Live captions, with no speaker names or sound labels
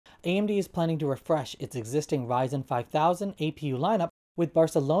AMD is planning to refresh its existing Ryzen 5000 APU lineup with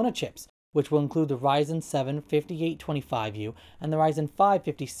Barcelona chips, which will include the Ryzen 7 5825U and the Ryzen 5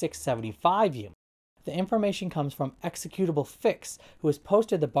 5675U. The information comes from ExecutableFix, who has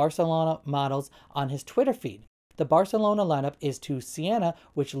posted the Barcelona models on his Twitter feed. The Barcelona lineup is to Siena,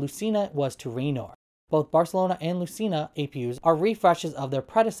 which Lucena was to Raynor. Both Barcelona and Lucena APUs are refreshes of their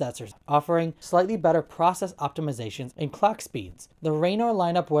predecessors, offering slightly better process optimizations and clock speeds. The Raynor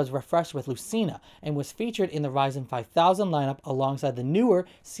lineup was refreshed with Lucena and was featured in the Ryzen 5000 lineup alongside the newer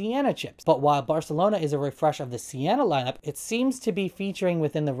Siena chips. But while Barcelona is a refresh of the Siena lineup, it seems to be featuring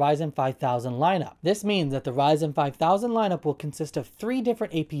within the Ryzen 5000 lineup. This means that the Ryzen 5000 lineup will consist of 3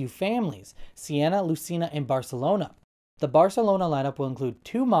 different APU families: Siena, Lucena, and Barcelona. The Barcelona lineup will include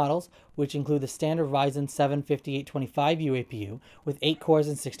 2 models, which include the standard Ryzen 7 5825U APU with 8 cores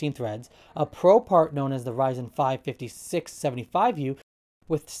and 16 threads, a pro part known as the Ryzen 5 5675U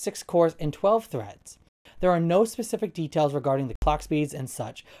with 6 cores and 12 threads. There are no specific details regarding the clock speeds and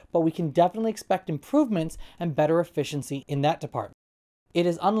such, but we can definitely expect improvements and better efficiency in that department. It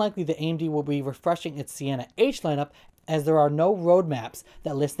is unlikely that AMD will be refreshing its Siena H lineup, as there are no roadmaps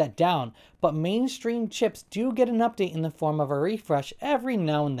that list that down, but mainstream chips do get an update in the form of a refresh every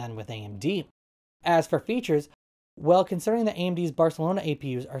now and then with AMD. As for features, well, considering that AMD's Barcelona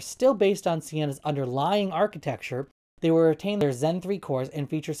APUs are still based on Siena's underlying architecture, they will retain their Zen 3 cores and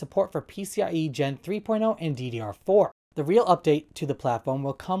feature support for PCIe Gen 3.0 and DDR4. The real update to the platform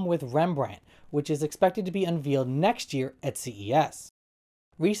will come with Rembrandt, which is expected to be unveiled next year at CES.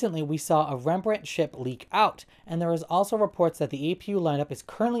 Recently, we saw a Rembrandt chip leak out, and there is also reports that the APU lineup is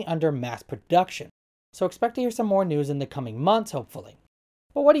currently under mass production. So expect to hear some more news in the coming months, hopefully.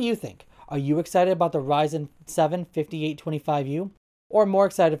 But what do you think? Are you excited about the Ryzen 7 5825U? Or more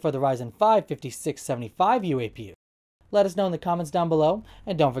excited for the Ryzen 5 5675U APU? Let us know in the comments down below,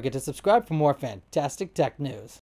 and don't forget to subscribe for more fantastic tech news.